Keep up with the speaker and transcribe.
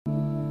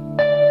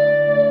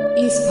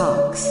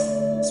eSparks,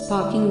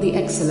 sparking the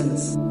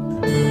excellence.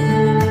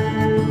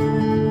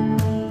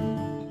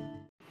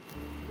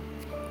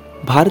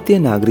 भारतीय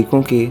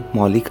नागरिकों के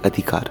मौलिक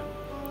अधिकार।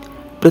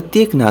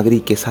 प्रत्येक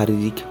नागरिक के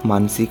शारीरिक,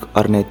 मानसिक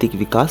और नैतिक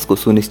विकास को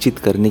सुनिश्चित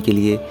करने के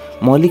लिए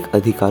मौलिक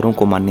अधिकारों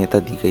को मान्यता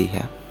दी गई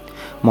है।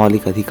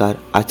 मौलिक अधिकार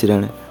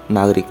आचरण,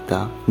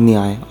 नागरिकता,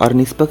 न्याय और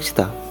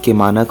निष्पक्षता के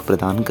मानक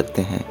प्रदान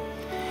करते हैं।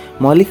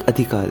 मौलिक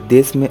अधिकार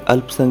देश में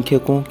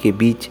अल्पसंख्यकों के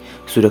बीच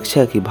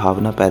सुरक्षा की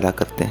भावना पैदा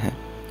करते हैं।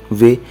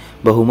 वे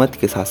बहुमत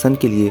के शासन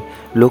के लिए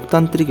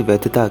लोकतांत्रिक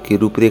वैधता की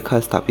रूपरेखा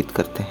स्थापित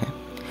करते हैं।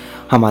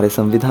 हमारे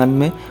संविधान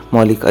में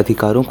मौलिक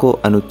अधिकारों को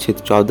अनुच्छेद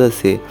 14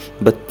 से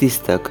 32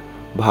 तक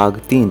भाग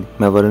 3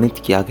 में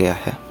वर्णित किया गया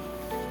है।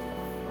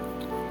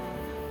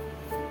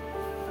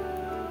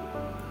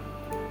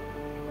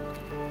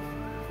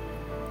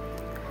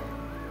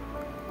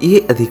 ये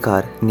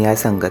अधिकार न्याय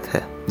संगत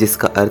है,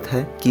 जिसका अर्थ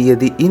है कि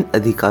यदि इन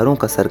अधिकारों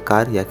का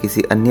सरकार या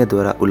किसी अन्य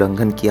द्वारा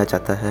उल्लंघन किया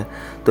जाता है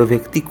तो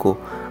व्यक्ति को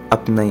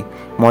अपने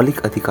मौलिक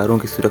अधिकारों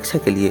की सुरक्षा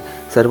के लिए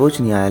सर्वोच्च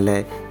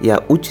न्यायालय या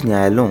उच्च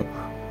न्यायालयों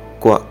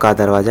का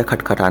दरवाजा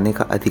खटखटाने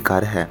का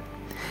अधिकार है।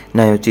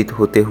 न्यायोचित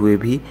होते हुए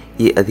भी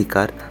ये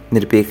अधिकार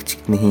निरपेक्ष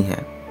नहीं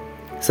है।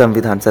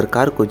 संविधान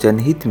सरकार को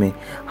जनहित में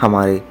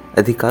हमारे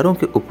अधिकारों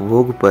के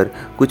उपभोग पर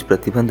कुछ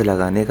प्रतिबंध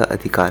लगाने का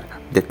अधिकार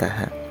देता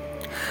है।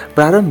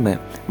 प्रारंभ में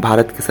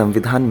भारत के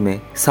संविधान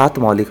में 7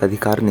 मौलिक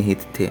अधिकार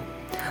निहित थे।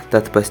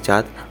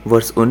 तत्पश्चात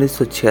वर्ष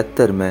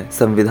 1976 में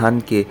संविधान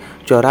के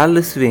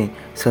 44वें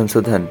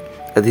संशोधन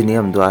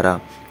अधिनियम द्वारा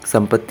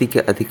संपत्ति के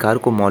अधिकार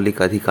को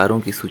मौलिक अधिकारों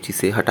की सूची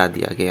से हटा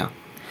दिया गया।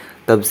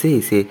 तब से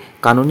इसे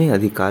कानूनी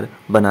अधिकार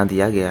बना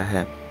दिया गया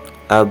है।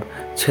 अब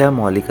 6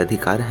 मौलिक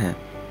अधिकार हैं।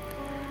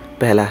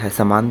 पहला है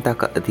समानता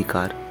का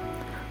अधिकार,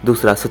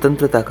 दूसरा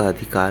स्वतंत्रता का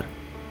अधिकार।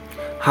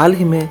 हाल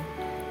ही में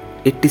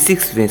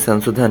 86वें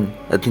संशोधन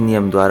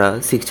अधिनियम द्वारा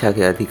शिक्षा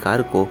के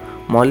अधिकार को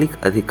मौलिक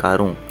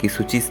अधिकारों की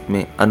सूची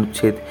में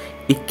अनुच्छेद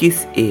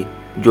 21A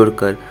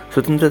जोड़कर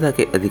स्वतंत्रता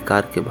के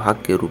अधिकार के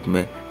भाग के रूप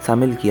में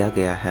शामिल किया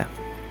गया है।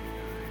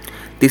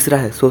 तीसरा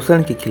है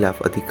शोषण के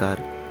खिलाफ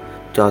अधिकार।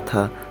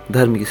 चौथा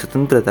धर्म की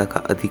स्वतंत्रता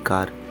का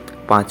अधिकार।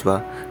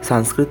 पांचवा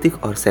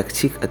सांस्कृतिक और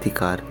शैक्षिक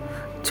अधिकार।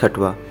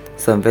 छठवां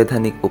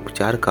संवैधानिक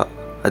उपचार का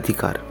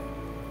अधिकार।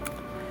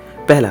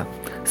 पहला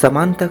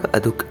समानता का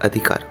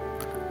अधिकार,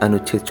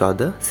 अनुच्छेद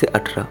 14 से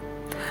 18।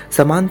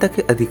 समानता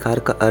के अधिकार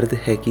का अर्थ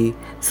है कि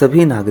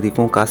सभी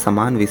नागरिकों का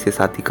समान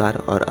विशेषाधिकार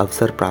और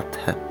अवसर प्राप्त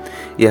है।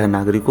 यह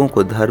नागरिकों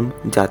को धर्म,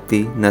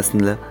 जाति,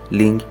 नस्ल,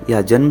 लिंग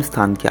या जन्म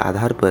स्थान के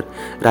आधार पर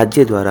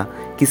राज्य द्वारा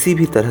किसी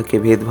भी तरह के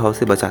भेदभाव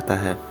से बचाता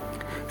है।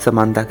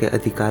 समानता के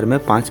अधिकार में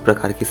 5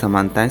 प्रकार की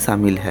समानताएं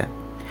शामिल है।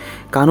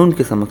 कानून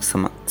के समक्ष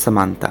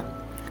समानता।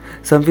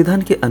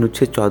 संविधान के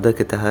अनुच्छेद 14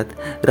 के तहत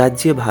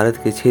राज्य भारत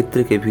के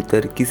क्षेत्र के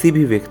भीतर किसी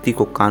भी व्यक्ति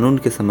को कानून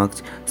के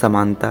समक्ष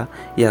समानता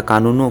या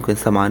कानूनों के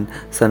समान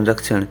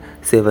संरक्षण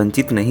से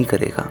वंचित नहीं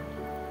करेगा।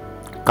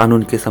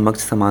 कानून के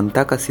समक्ष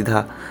समानता का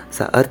सीधा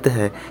सा अर्थ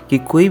है कि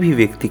कोई भी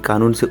व्यक्ति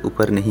कानून से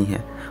ऊपर नहीं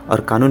है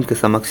और कानून के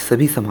समक्ष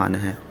सभी समान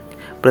हैं।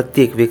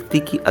 प्रत्येक व्यक्ति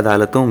की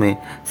अदालतों में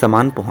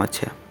समान पहुंच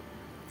है।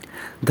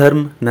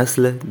 धर्म,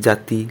 नस्ल,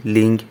 जाति,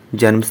 लिंग,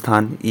 जन्म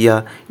स्थान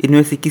या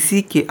इनमें से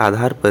किसी के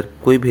आधार पर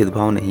कोई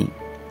भेदभाव नहीं।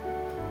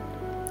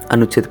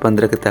 अनुच्छेद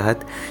 15 के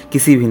तहत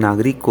किसी भी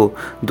नागरिक को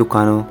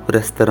दुकानों,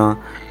 रेस्तरां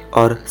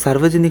और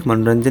सार्वजनिक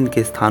मनोरंजन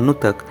के स्थानों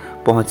तक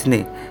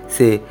पहुंचने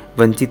से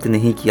वंचित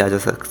नहीं किया जा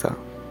सकता।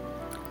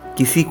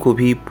 किसी को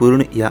भी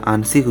पूर्ण या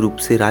आंशिक रूप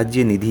से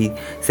राज्य निधि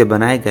से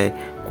बनाए गए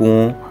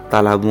कुओं,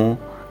 तालाबों,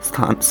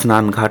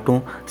 स्नान घाटों,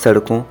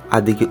 सड़कों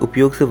आदि के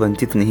उपयोग से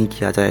वंचित नहीं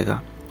किया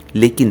जाएगा।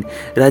 लेकिन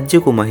राज्य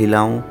को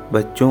महिलाओं,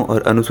 बच्चों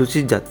और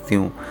अनुसूचित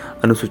जातियों,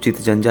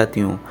 अनुसूचित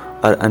जनजातियों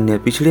और अन्य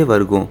पिछड़े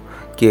वर्गों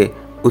के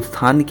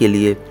उत्थान के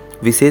लिए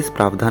विशेष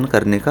प्रावधान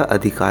करने का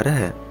अधिकार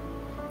है।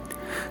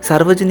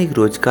 सार्वजनिक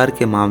रोजगार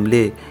के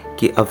मामले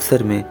के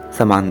अवसर में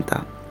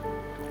समानता।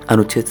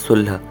 अनुच्छेद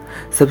 16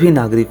 सभी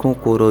नागरिकों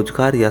को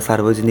रोजगार या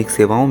सार्वजनिक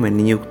सेवाओं में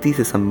नियुक्ति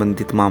से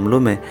संबंधित मामलों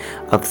में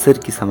अवसर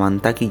की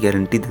समानता की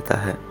गारंटी देता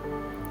है।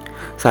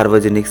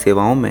 सार्वजनिक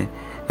सेवाओं में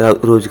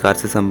रोजगार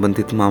से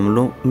संबंधित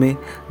मामलों में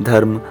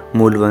धर्म,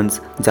 मूलवंश,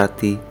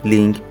 जाति,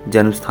 लिंग,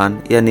 जन्मस्थान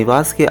या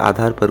निवास के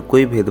आधार पर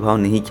कोई भेदभाव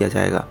नहीं किया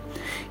जाएगा।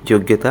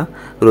 योग्यता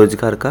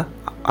रोजगार का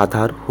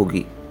आधार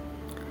होगी।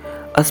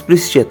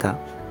 अस्पृश्यता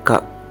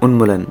का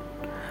उन्मूलन।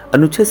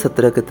 अनुच्छेद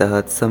 17 के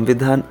तहत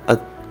संविधान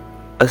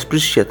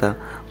अस्पृश्यता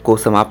को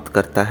समाप्त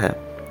करता है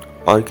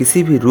और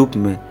किसी भी रूप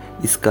में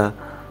इसका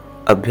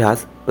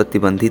अभ्यास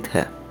प्रतिबंधित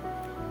है।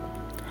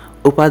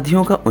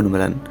 उपाधियों का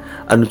उन्मूलन।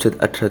 अनुच्छेद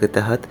 18 के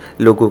तहत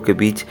लोगों के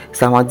बीच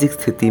सामाजिक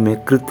स्थिति में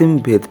कृत्रिम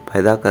भेद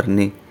पैदा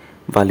करने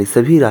वाली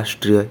सभी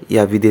राष्ट्रीय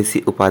या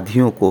विदेशी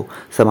उपाधियों को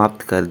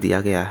समाप्त कर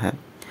दिया गया है।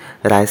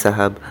 राय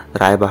साहब,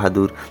 राय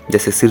बहादुर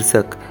जैसे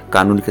शीर्षक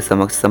कानून के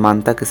समक्ष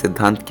समानता के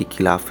सिद्धांत के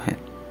खिलाफ हैं।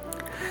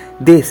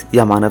 देश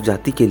या मानव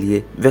जाति के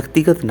लिए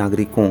व्यक्तिगत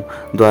नागरिकों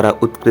द्वारा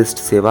उत्कृष्ट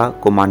सेवा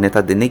को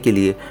मान्यता देने के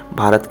लिए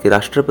भारत के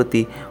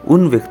राष्ट्रपति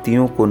उन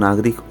व्यक्तियों को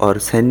नागरिक और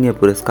सैन्य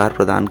पुरस्कार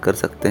प्रदान कर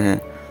सकते हैं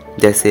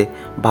जैसे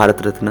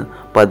भारत रत्न,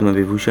 पद्म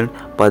विभूषण,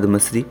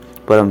 पद्मश्री,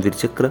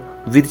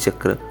 वीर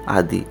चक्र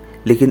आदि,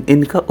 लेकिन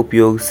इनका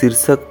उपयोग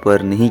शीर्षक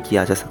पर नहीं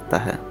किया जा सकता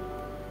है।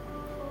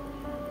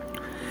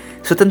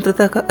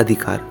 स्वतंत्रता का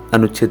अधिकार,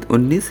 अनुच्छेद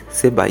 19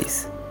 से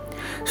 22।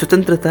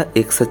 स्वतंत्रता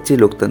एक सच्चे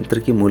लोकतंत्र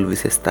की मूल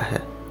विशेषता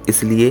है।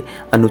 इसलिए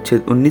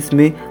अनुच्छेद 19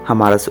 में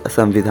हमारा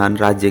संविधान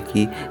राज्य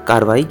की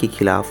कार्रवाई के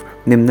खिलाफ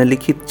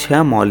निम्नलिखित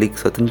 6 मौलिक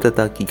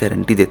स्वतंत्रता की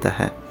गारंटी देता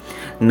है,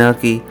 न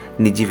कि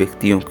निजी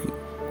व्यक्तियों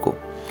को।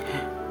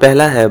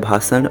 पहला है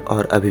भाषण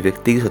और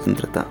अभिव्यक्ति की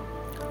स्वतंत्रता,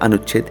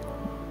 अनुच्छेद।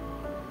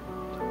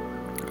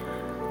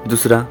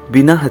 दूसरा,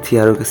 बिना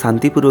हथियारों के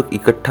शांतिपूर्वक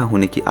इकट्ठा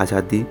होने की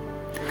आज़ादी।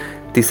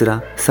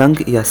 तीसरा,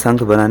 संघ या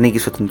संघ बनाने की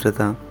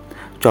स्वतंत्रता।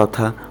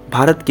 चौथा,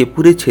 भारत के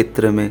पूरे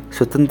क्षेत्र में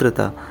स्वतंत्र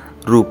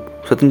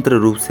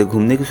रूप से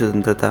घूमने की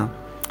स्वतंत्रता।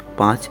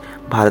 5,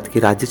 भारत के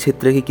राज्य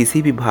क्षेत्र के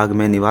किसी भी भाग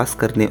में निवास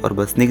करने और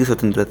बसने की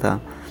स्वतंत्रता।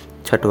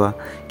 6वां,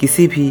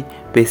 किसी भी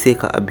पेशे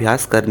का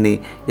अभ्यास करने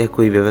या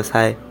कोई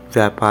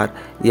व्यापार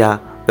या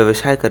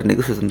व्यवसाय करने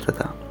की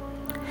स्वतंत्रता।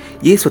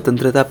 ये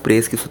स्वतंत्रता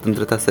प्रेस की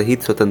स्वतंत्रता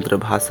सहित स्वतंत्र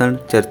भाषण,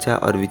 चर्चा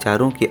और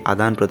विचारों के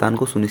आदान प्रदान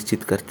को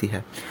सुनिश्चित करती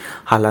है।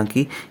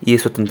 हालांकि ये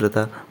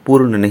स्वतंत्रता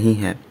पूर्ण नहीं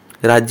है।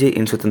 राज्य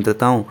इन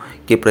स्वतंत्रताओं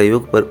के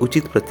प्रयोग पर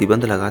उचित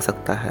प्रतिबंध लगा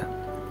सकता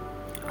है।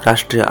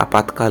 राष्ट्रीय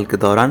आपातकाल के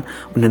दौरान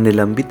उन्हें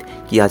निलंबित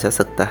किया जा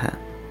सकता है।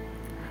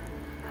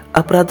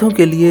 अपराधों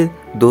के लिए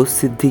दोष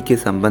सिद्धि के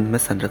संबंध में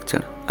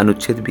संरक्षण,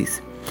 अनुच्छेद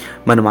 20।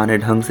 मनमाने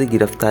ढंग से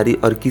गिरफ्तारी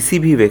और किसी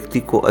भी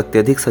व्यक्ति को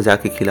अत्यधिक सजा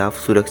के खिलाफ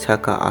सुरक्षा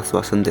का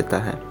आश्वासन देता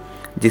है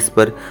जिस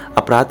पर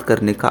अपराध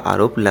करने का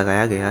आरोप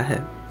लगाया गया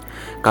है।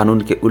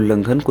 कानून के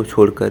उल्लंघन को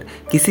छोड़कर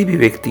किसी भी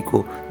व्यक्ति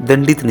को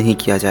दंडित नहीं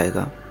किया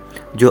जाएगा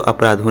जो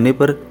अपराध होने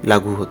पर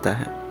लागू होता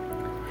है।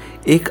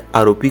 एक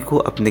आरोपी को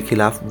अपने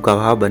खिलाफ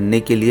गवाह बनने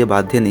के लिए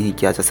बाध्य नहीं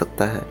किया जा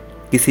सकता है।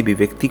 किसी भी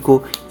व्यक्ति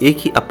को एक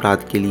ही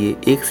अपराध के लिए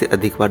एक से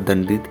अधिक बार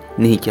दंडित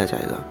नहीं किया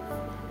जाएगा।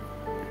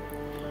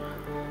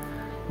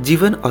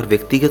 जीवन और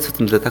व्यक्तिगत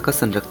स्वतंत्रता का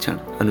संरक्षण,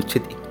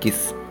 अनुच्छेद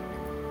 21।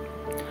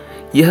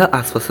 यह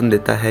आश्वासन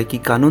देता है कि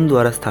कानून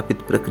द्वारा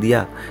स्थापित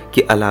प्रक्रिया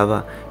के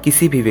अलावा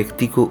किसी भी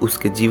व्यक्ति को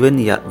उसके जीवन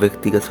या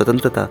व्यक्तिगत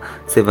स्वतंत्रता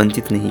से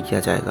वंचित नहीं किया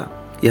जाएगा।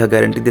 यह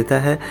गारंटी देता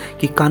है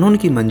कि कानून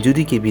की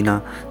मंजूरी के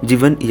बिना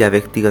जीवन या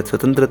व्यक्तिगत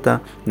स्वतंत्रता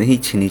नहीं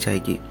छीनी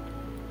जाएगी।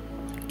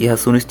 यह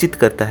सुनिश्चित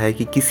करता है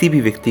कि किसी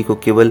भी व्यक्ति को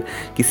केवल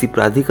किसी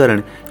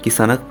प्राधिकरण की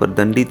सनक पर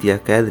दंडित या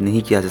कैद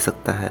नहीं किया जा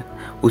सकता है,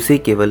 उसे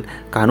केवल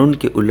कानून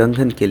के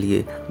उल्लंघन के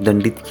लिए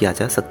दंडित किया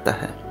जा सकता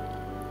है।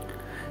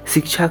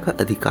 शिक्षा का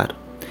अधिकार,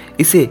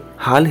 इसे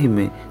हाल ही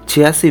में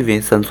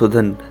 86वें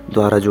संशोधन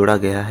द्वारा जोड़ा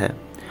गया है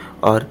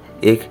और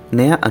एक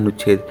नया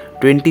अनुच्छेद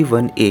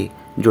 21A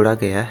जोड़ा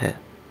गया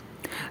है।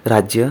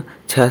 राज्य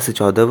 6 से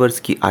 14 वर्ष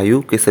की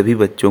आयु के सभी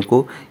बच्चों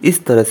को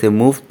इस तरह से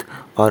मुफ्त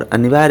और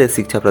अनिवार्य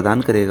शिक्षा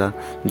प्रदान करेगा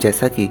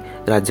जैसा कि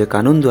राज्य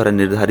कानून द्वारा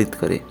निर्धारित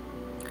करे।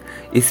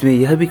 इसमें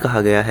यह भी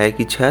कहा गया है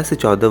कि 6 से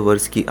 14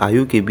 वर्ष की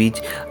आयु के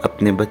बीच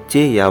अपने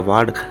बच्चे या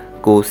वार्ड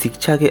को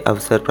शिक्षा के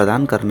अवसर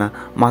प्रदान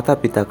करना माता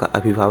पिता का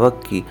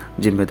अभिभावक की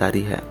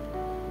जिम्मेदारी है।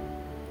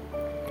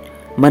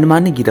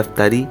 मनमानी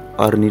गिरफ्तारी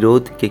और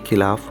निरोध के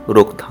खिलाफ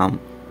रोकथाम,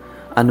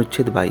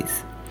 अनुच्छेद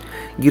 22।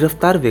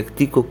 गिरफ्तार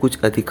व्यक्ति को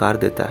कुछ अधिकार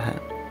देता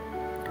है।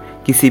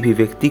 किसी भी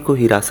व्यक्ति को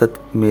हिरासत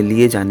में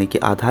लिए जाने के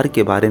आधार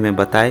के बारे में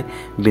बताए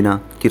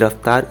बिना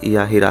गिरफ्तार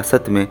या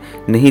हिरासत में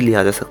नहीं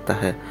लिया जा सकता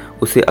है।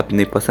 उसे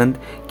अपने पसंद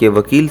के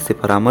वकील से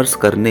परामर्श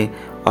करने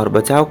और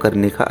बचाव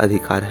करने का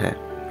अधिकार है।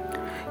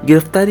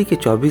 गिरफ्तारी के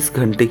 24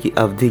 घंटे की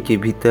अवधि के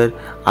भीतर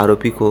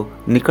आरोपी को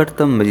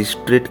निकटतम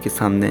मजिस्ट्रेट के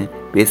सामने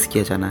पेश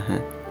किया जाना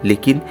है,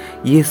 लेकिन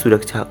ये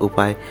सुरक्षा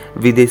उपाय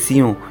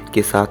विदेशियों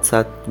के साथ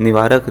साथ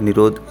निवारक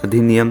निरोध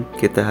अधिनियम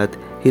के तहत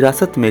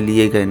हिरासत में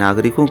लिए गए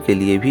नागरिकों के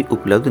लिए भी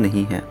उपलब्ध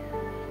नहीं है।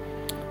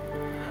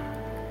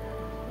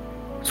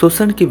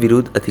 शोषण के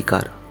विरुद्ध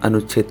अधिकार,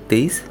 अनुच्छेद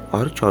 23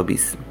 और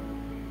 24।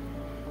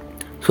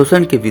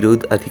 शोषण के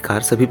विरुद्ध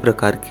अधिकार सभी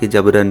प्रकार के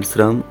जबरन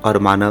श्रम और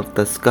मानव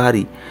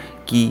तस्करी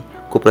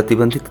को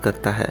प्रतिबंधित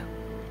करता है।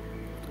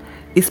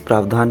 इस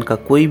प्रावधान का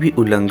कोई भी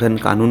उल्लंघन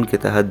कानून के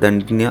तहत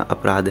दंडनीय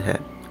अपराध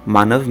है।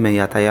 मानव में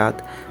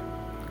यातायात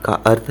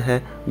का अर्थ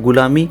है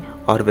गुलामी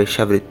और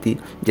वेश्यावृत्ति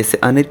जैसे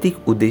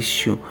अनैतिक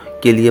उद्देश्यों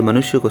के लिए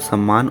मनुष्य को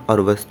सम्मान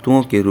और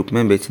वस्तुओं के रूप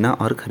में बेचना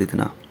और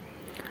खरीदना।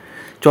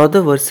 14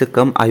 वर्ष से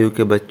कम आयु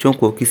के बच्चों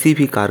को किसी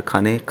भी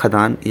कारखाने,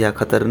 खदान या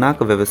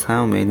खतरनाक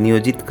व्यवसायों में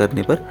नियोजित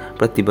करने पर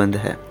प्रतिबंध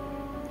है।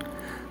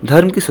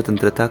 धर्म की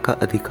स्वतंत्रता का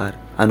अधिकार,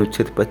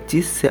 अनुच्छेद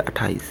 25 से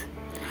 28।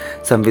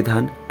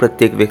 संविधान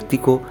प्रत्येक व्यक्ति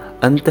को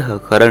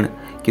अंतःकरण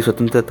की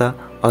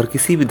स्वतंत्रता और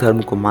किसी भी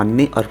धर्म को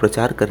मानने और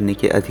प्रचार करने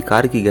के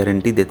अधिकार की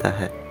गारंटी देता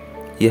है।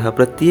 यह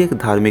प्रत्येक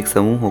धार्मिक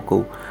समूहों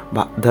को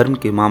धर्म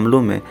के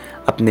मामलों में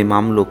अपने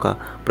मामलों का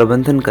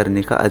प्रबंधन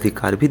करने का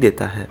अधिकार भी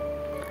देता है।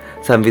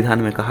 संविधान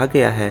में कहा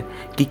गया है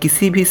कि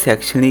किसी भी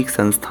शैक्षणिक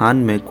संस्थान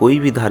में कोई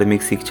भी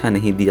धार्मिक शिक्षा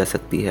नहीं दी जा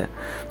सकती है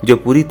जो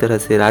पूरी तरह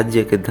से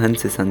राज्य के धन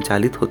से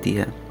संचालित होती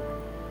है।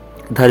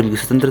 धर्म की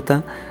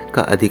स्वतंत्रता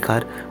का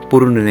अधिकार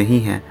पूर्ण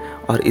नहीं है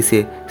और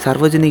इसे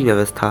सार्वजनिक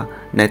व्यवस्था,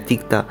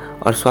 नैतिकता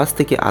और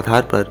स्वास्थ्य के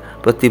आधार पर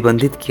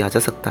प्रतिबंधित किया जा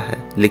सकता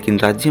है, लेकिन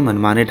राज्य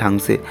मनमाने ढंग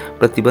से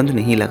प्रतिबंध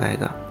नहीं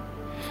लगाएगा।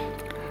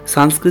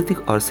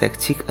 सांस्कृतिक और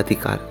शैक्षिक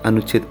अधिकार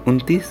अनुच्छेद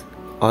 29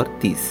 और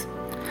 30।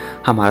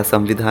 हमारा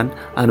संविधान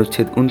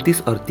अनुच्छेद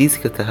 29 और 30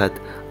 के तहत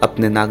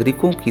अपने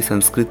नागरिकों की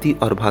संस्कृति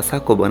और भाषा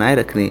को बनाए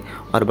रखने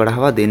और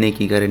बढ़ावा देने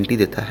की गारंटी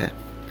देता है।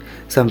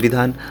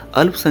 संविधान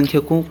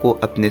अल्पसंख्यकों को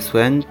अपने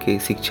स्वयं के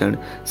शिक्षण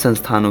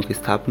संस्थानों की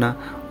स्थापना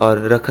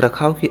और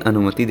रखरखाव की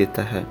अनुमति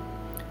देता है।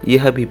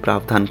 यह भी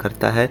प्रावधान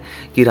करता है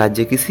कि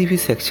राज्य किसी भी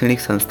शैक्षणिक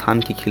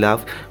संस्थान के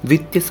खिलाफ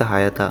वित्तीय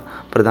सहायता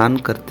प्रदान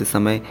करते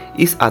समय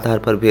इस आधार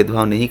पर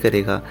भेदभाव नहीं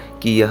करेगा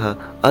कि यह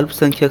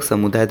अल्पसंख्यक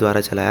समुदाय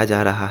द्वारा चलाया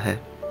जा रहा है।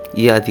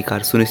 ये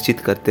अधिकार सुनिश्चित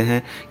करते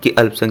हैं कि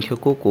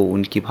अल्पसंख्यकों को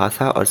उनकी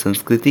भाषा और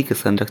संस्कृति के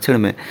संरक्षण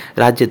में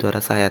राज्य द्वारा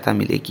सहायता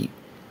मिलेगी।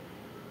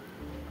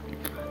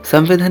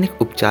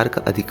 संवैधानिक उपचार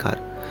का अधिकार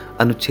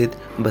अनुच्छेद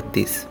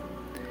 32।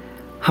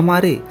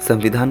 हमारे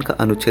संविधान का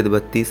अनुच्छेद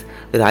 32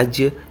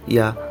 राज्य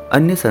या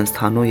अन्य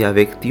संस्थानों या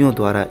व्यक्तियों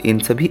द्वारा इन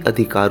सभी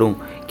अधिकारों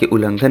के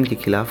उल्लंघन के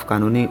खिलाफ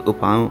कानूनी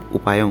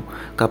उपायों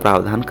का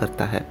प्रावधान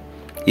करता है।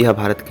 यह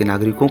भारत के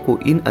नागरिकों को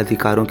इन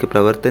अधिकारों के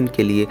प्रवर्तन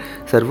के लिए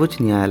सर्वोच्च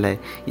न्यायालय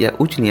या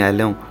उच्च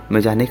न्यायालयों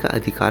में जाने का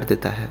अधिकार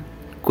देता है।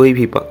 कोई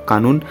भी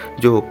कानून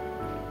जो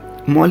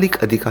मौलिक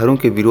अधिकारों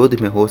के विरोध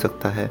में हो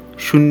सकता है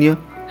शून्य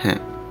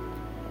है।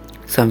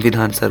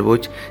 संविधान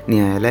सर्वोच्च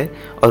न्यायालय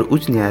और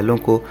उच्च न्यायालयों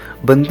को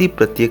बंदी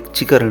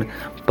प्रत्यक्षीकरण,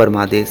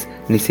 परमादेश,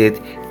 निषेध,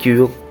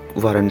 क्यू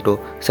वारंटो,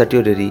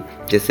 सर्टियोररी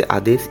जैसे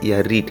आदेश या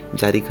रीट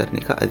जारी करने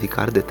का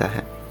अधिकार देता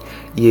है।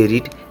 ये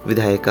रीट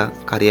विधायिका,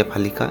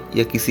 कार्यपालिका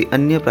या किसी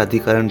अन्य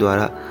प्राधिकरण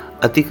द्वारा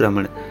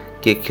अतिक्रमण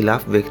के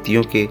खिलाफ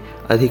व्यक्तियों के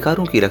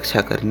अधिकारों की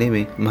रक्षा करने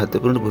में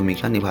महत्वपूर्ण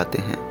भूमिका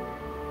निभाते हैं।